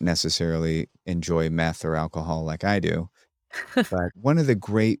don't necessarily enjoy meth or alcohol like I do. But one of the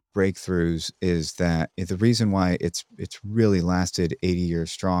great breakthroughs is that the reason why it's really lasted 80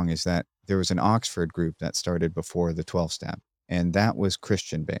 years strong is that there was an Oxford group that started before the 12 step, and that was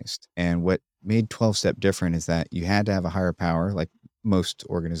Christian based. And what made 12 step different is that you had to have a higher power, like most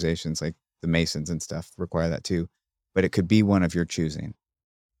organizations like the Masons and stuff require that too, but it could be one of your choosing.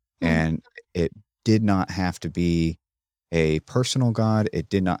 Mm, And it did not have to be a personal god. It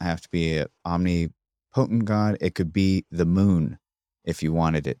did not have to be an omnipotent god. It could be the moon if you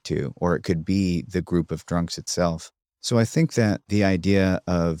wanted it to, or it could be the group of drunks itself. So I think that the idea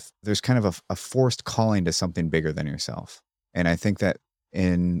of there's kind of a forced calling to something bigger than yourself. And I think that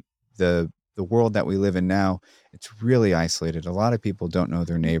in the world that we live in now, it's really isolated. A lot of people don't know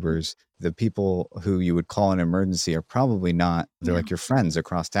their mhm. neighbors. The people who you would call an emergency are probably not, they're Yeah. like your friends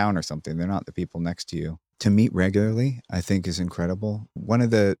across town or something. They're not the people next to you. To meet regularly, I think is incredible. One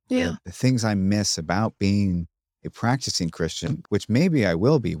of Yeah. the things I miss about being a practicing Christian, which maybe I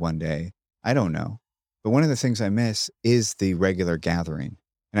will be one day, I don't know. But one of the things I miss is the regular gathering.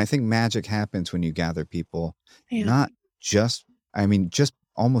 And I think magic happens when you gather people, Yeah. not just, I mean, just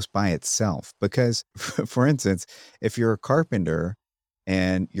almost by itself. Because, for instance, if you're a carpenter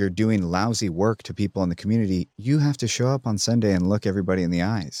and you're doing lousy work to people in the community, you have to show up on Sunday and look everybody in the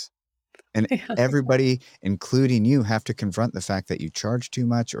eyes. And Yeah. everybody, including you, have to confront the fact that you charge too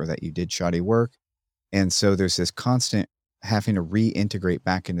much or that you did shoddy work. And so there's this constant having to reintegrate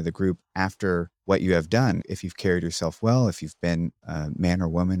back into the group after what you have done. If you've carried yourself well, if you've been a man or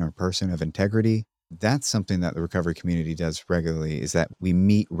woman or person of integrity, that's something that the recovery community does regularly is that we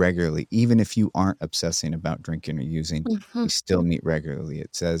meet regularly. Even if you aren't obsessing about drinking or using, we Mhm. still meet regularly.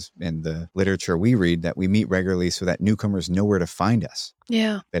 It says in the literature we read that we meet regularly so that newcomers know where to find us.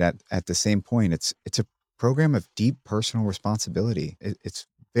 Yeah. But at the same point, it's a program of deep personal responsibility. It's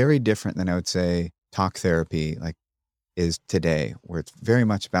very different than I would say talk therapy like is today, where it's very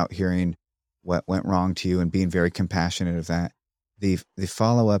much about hearing what went wrong to you and being very compassionate of that. The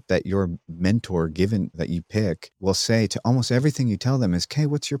follow up that your mentor given that you pick will say to almost everything you tell them is, "Okay,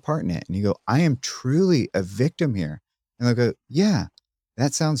 what's your part in it?" And you go, "I am truly a victim here." And they'll go, "Yeah,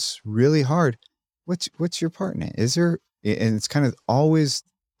 that sounds really hard. What's your part in it? Is there?" And it's kind of always,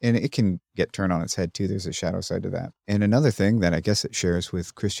 and it can get turned on its head too. There's a shadow side to that. And another thing that I guess it shares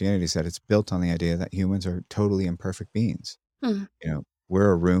with Christianity is that it's built on the idea that humans are totally imperfect beings. Mm. You know, we're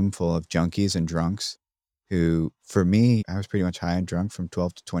a room full of junkies and drunks who, for me, I was pretty much high and drunk from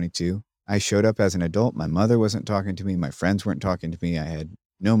 12 to 22. I showed up as an adult. My mother wasn't talking to me. My friends weren't talking to me. I had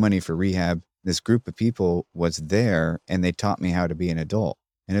no money for rehab. This group of people was there and they taught me how to be an adult.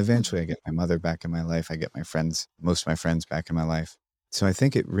 And Mm. eventually I get my mother back in my life. I get my friends, most of my friends back in my life. So I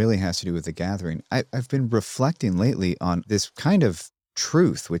think it really has to do with the gathering. I've been reflecting lately on this kind of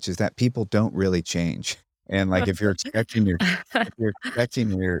truth, which is that people don't really change. And like if you're expecting your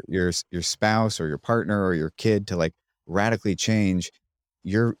spouse or your partner or your kid to like radically change,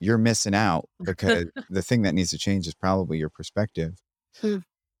 you're missing out because the thing that needs to change is probably your perspective. Mm.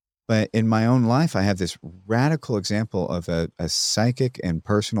 But in my own life, I have this radical example of a psychic and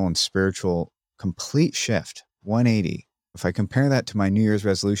personal and spiritual complete shift, 180. If I compare that to my New Year's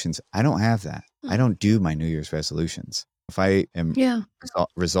resolutions, I don't have that. I Mm. don't do my New Year's resolutions. If I am Yeah.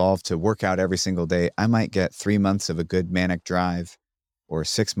 resolved to work out every single day, I might get 3 months of a good manic drive or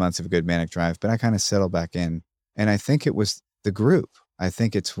 6 months of a good manic drive, but I kind of settle back in. And I think it was the group. I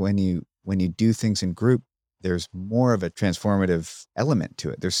think it's when you do things in group, there's more of a transformative element to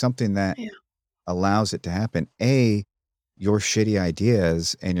it. There's something that Yeah. allows it to happen. Your shitty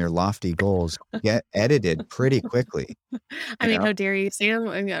ideas and your lofty goals get edited pretty quickly. I You mean, know, how dare you, Sam?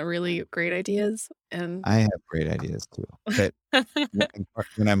 I've got really great ideas and I have great ideas too, but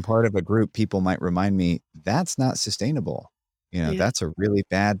when I'm part of a group, people might remind me that's not sustainable. You know, Yeah. that's a really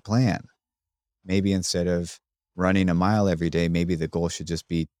bad plan. Maybe instead of running a mile every day, maybe the goal should just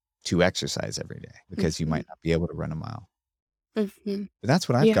be to exercise every day because you Mhm. might not be able to run a mile. Mhm. But that's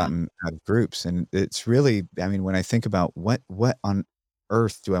what I've Yeah. gotten out of groups. And it's really, I mean, when I think about what on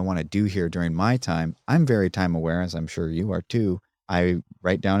earth do I want to do here during my time, I'm very time aware, as I'm sure you are too. I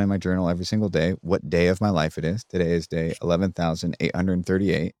write down in my journal every single day what day of my life it is. Today is day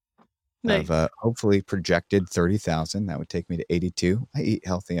 11,838 of Nice. hopefully projected 30,000. That would take me to 82. I eat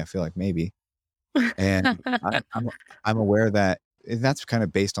healthy, I feel like maybe. And I'm aware that that's kind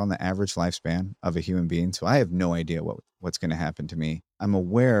of based on the average lifespan of a human being. So I have no idea what's going to happen to me. I'm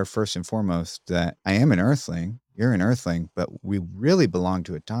aware, first and foremost, that I am an earthling. You're an earthling, but we really belong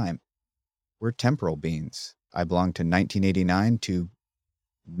to a time. We're temporal beings. I belong to 1989 to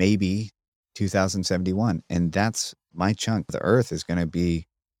maybe 2071. And that's my chunk. The earth is going to be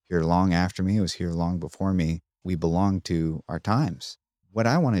here long after me. It was here long before me. We belong to our times. What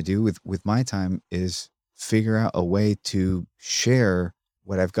I want to do with my time is figure out a way to share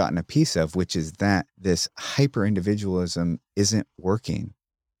what I've gotten a piece of, which is that this hyper individualism isn't working.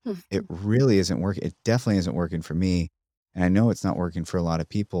 It really isn't working. It definitely isn't working for me. And I know it's not working for a lot of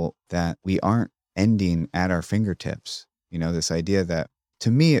people, that we aren't ending at our fingertips. This idea that, to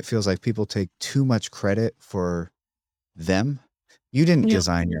me, it feels like people take too much credit for them. You didn't Yeah.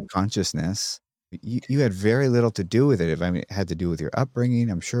 design your consciousness. You had very little to do with it. It had to do with your upbringing,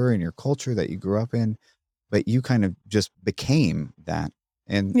 I'm sure, and your culture that you grew up in, but you kind of just became that.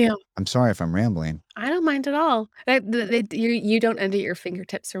 And Yeah. I'm sorry if I'm rambling. I don't mind at all. You don't end at your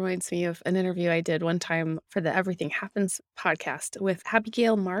fingertips reminds me of an interview I did one time for the Everything Happens podcast with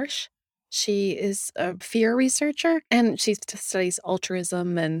Abigail Marsh. She is a fear researcher, and she studies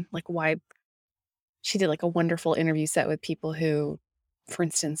altruism and like why. She did like a wonderful interview set with people who, for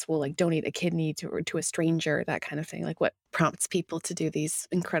instance, will like donate a kidney to a stranger, that kind of thing. Like what prompts people to do these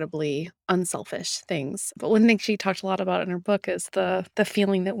incredibly unselfish things. But one thing she talked a lot about in her book is the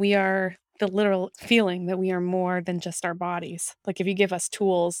feeling that we are the literal feeling that we are more than just our bodies. Like if you give us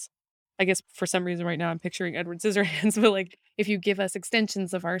tools, I guess for some reason right now I'm picturing Edward Scissorhands, but like if you give us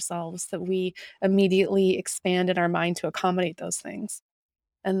extensions of ourselves, that we immediately expand in our mind to accommodate those things.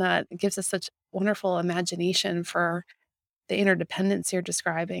 And that gives us such wonderful imagination for the interdependence you're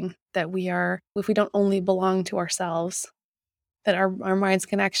describing, that if we don't only belong to ourselves, that our minds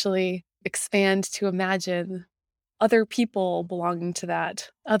can actually expand to imagine other people belonging to that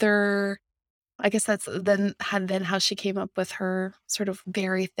other. I guess that's then how she came up with her sort of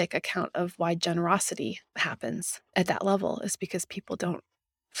very thick account of why generosity happens at that level, is because people don't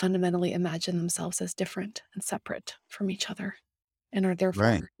fundamentally imagine themselves as different and separate from each other, and are Right.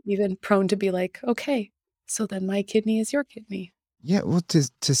 therefore even prone to be like, okay, so then my kidney is your kidney. Yeah, well,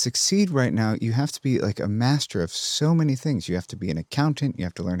 to succeed right now, you have to be like a master of so many things. You have to be an accountant. You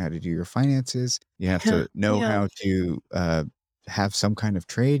have to learn how to do your finances. You have Yeah. to know Yeah. how to have some kind of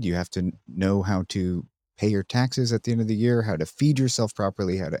trade. You have to know how to pay your taxes at the end of the year, how to feed yourself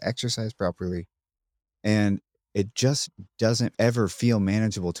properly, how to exercise properly. And it just doesn't ever feel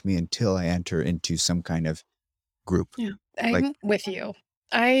manageable to me until I enter into some kind of group. Yeah. Like, I'm with you.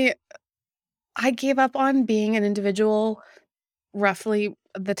 I gave up on being an individual roughly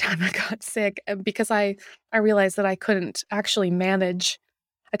the time I got sick, because I realized that I couldn't manage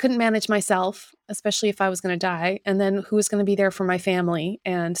myself, especially if I was going to die, and then who was going to be there for my family.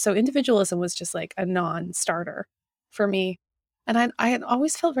 And so individualism was just like a non-starter for me. And I had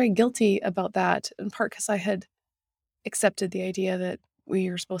always felt very guilty about that, in part because I had accepted the idea that we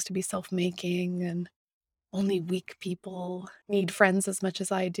are supposed to be self-making and only weak people need friends as much as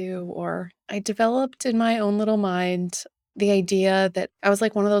I do. Or I developed in my own little mind the idea that I was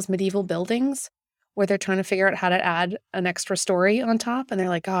like one of those medieval buildings where they're trying to figure out how to add an extra story on top. And they're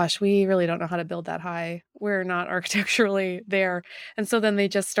like, gosh, we really don't know how to build that high. We're not architecturally there. And so then they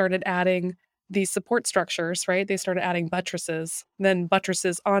just started adding these support structures, right? They started adding buttresses, then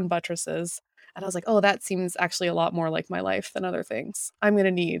buttresses on buttresses. And I was like, oh, that seems actually a lot more like my life than other things. I'm going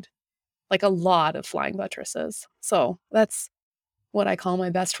to need like a lot of flying buttresses. So that's what I call my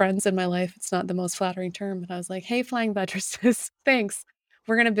best friends in my life. It's not the most flattering term, but I was like, hey, flying buttresses, thanks.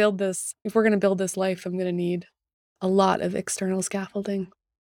 We're going to build this. If we're going to build this life, I'm going to need a lot of external scaffolding.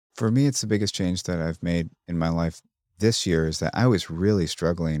 for me, it's the biggest change that I've made in my life this year is that I was really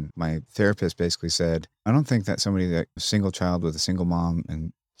struggling. My therapist basically said, I don't think that somebody that a single child with a single mom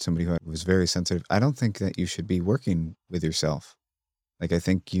and somebody who was very sensitive, I don't think that you should be working with yourself. Like, I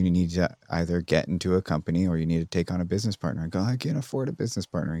think you need to either get into a company or you need to take on a business partner. I go, I can't afford a business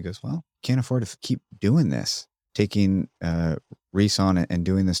partner. He goes, well, can't afford to keep doing this. Taking Reese on it and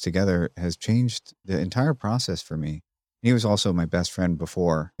doing this together has changed the entire process for me. He was also my best friend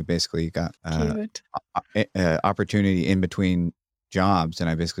before. He basically got Cute. opportunity in between jobs. And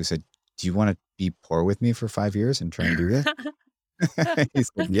I basically said, do you want to be poor with me for 5 years and try and do this? He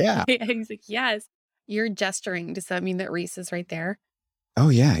said, yeah. He's like, yes. You're gesturing. Does that mean that Reese is right there? Oh,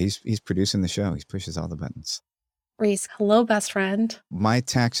 yeah. He's producing the show. He pushes all the buttons. Reese, hello, best friend. My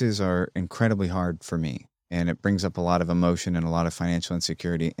taxes are incredibly hard for me, and it brings up a lot of emotion and a lot of financial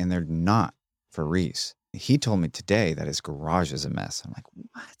insecurity, and they're not for Reese. He told me today that his garage is a mess. I'm like,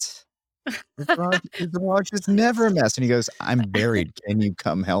 what? The garage is never a mess. And he goes, I'm buried. Can you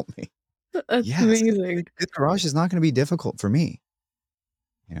come help me? That's Yes. amazing. This garage is not going to be difficult for me.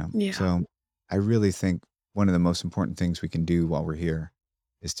 Yeah. So I really think one of the most important things we can do while we're here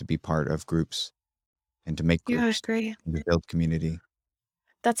is to be part of groups and to make Yeah, I groups agree. and to build community.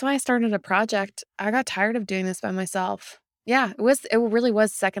 That's why I started a project. I got tired of doing this by myself. Yeah, it really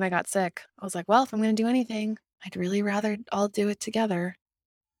was the second I got sick. I was like, well, if I'm going to do anything, I'd really rather all do it together.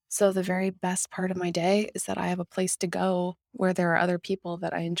 So the very best part of my day is that I have a place to go where there are other people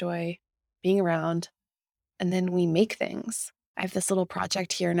that I enjoy being around, and then we make things. I have this little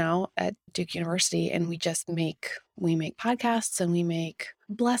project here now at Duke University, and we make podcasts and we make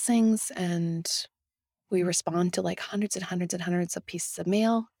blessings, and we respond to like hundreds and hundreds and hundreds of pieces of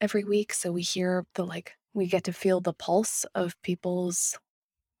mail every week. So we get to feel the pulse of people's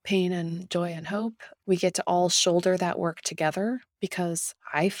pain and joy and hope. We get to all shoulder that work together, because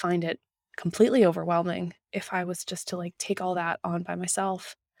I find it completely overwhelming if I was just to like take all that on by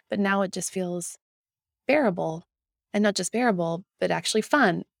myself. But now it just feels bearable, and not just bearable, but actually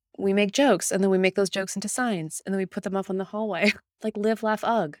fun. We make jokes, and then we make those jokes into signs, and then we put them up on the hallway. Like Live, Laugh,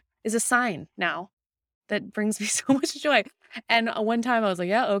 Ugh is a sign now that brings me so much joy. And one time I was like,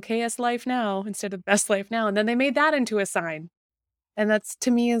 yeah, OKS life now instead of best life now. And then they made that into a sign. And that's,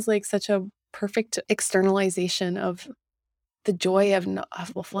 to me, is like such a perfect externalization of the joy of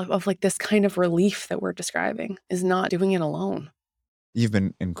like this kind of relief that we're describing, is not doing it alone. You've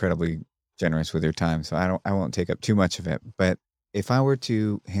been incredibly generous with your time, so I won't take up too much of it. But if I were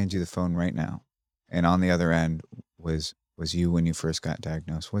to hand you the phone right now, and on the other end was you when you first got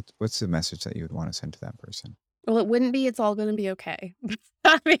diagnosed, what's the message that you would want to send to that person? Well, it wouldn't be, it's all going to be okay.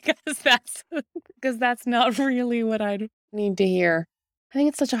 because that's not really what I'd need to hear. I think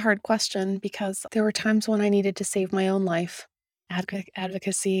it's such a hard question, because there were times when I needed to save my own life.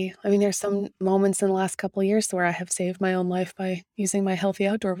 Advocacy. I mean, there's some moments in the last couple of years where I have saved my own life by using my healthy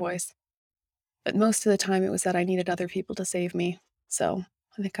outdoor voice. But most of the time it was that I needed other people to save me. So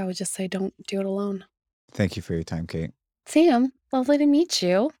I think I would just say, don't do it alone. Thank you for your time, Kate. Sam, lovely to meet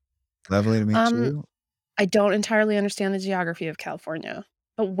you. Lovely to meet you. I don't entirely understand the geography of California,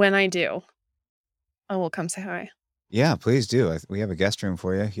 but when I do, I will come say hi. Yeah, please do. We have a guest room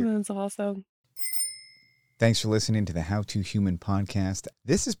for you here. That's awesome. Thanks for listening to the How to Human podcast.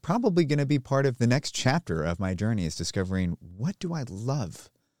 This is probably going to be part of the next chapter of my journey, is discovering what do I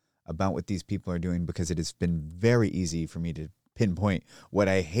love about what these people are doing, because it has been very easy for me to pinpoint what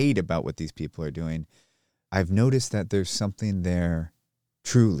I hate about what these people are doing. I've noticed that there's something there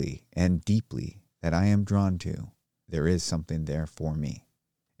truly and deeply that I am drawn to. There is something there for me.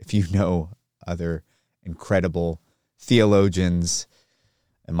 If you know other incredible theologians,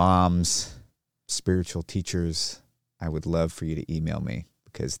 imams, spiritual teachers, I would love for you to email me,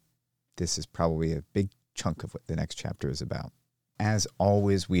 because this is probably a big chunk of what the next chapter is about. As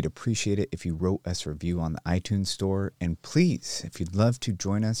always, we'd appreciate it if you wrote us a review on the iTunes store. And please, if you'd love to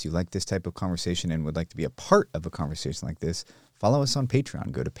join us, you like this type of conversation and would like to be a part of a conversation like this, follow us on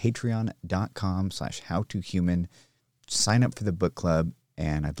Patreon. Go to patreon.com/howtohuman. Sign up for the book club,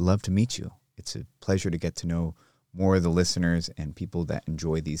 and I'd love to meet you. It's a pleasure to get to know more of the listeners and people that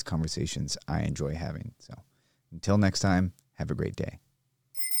enjoy these conversations I enjoy having. So until next time, have a great day.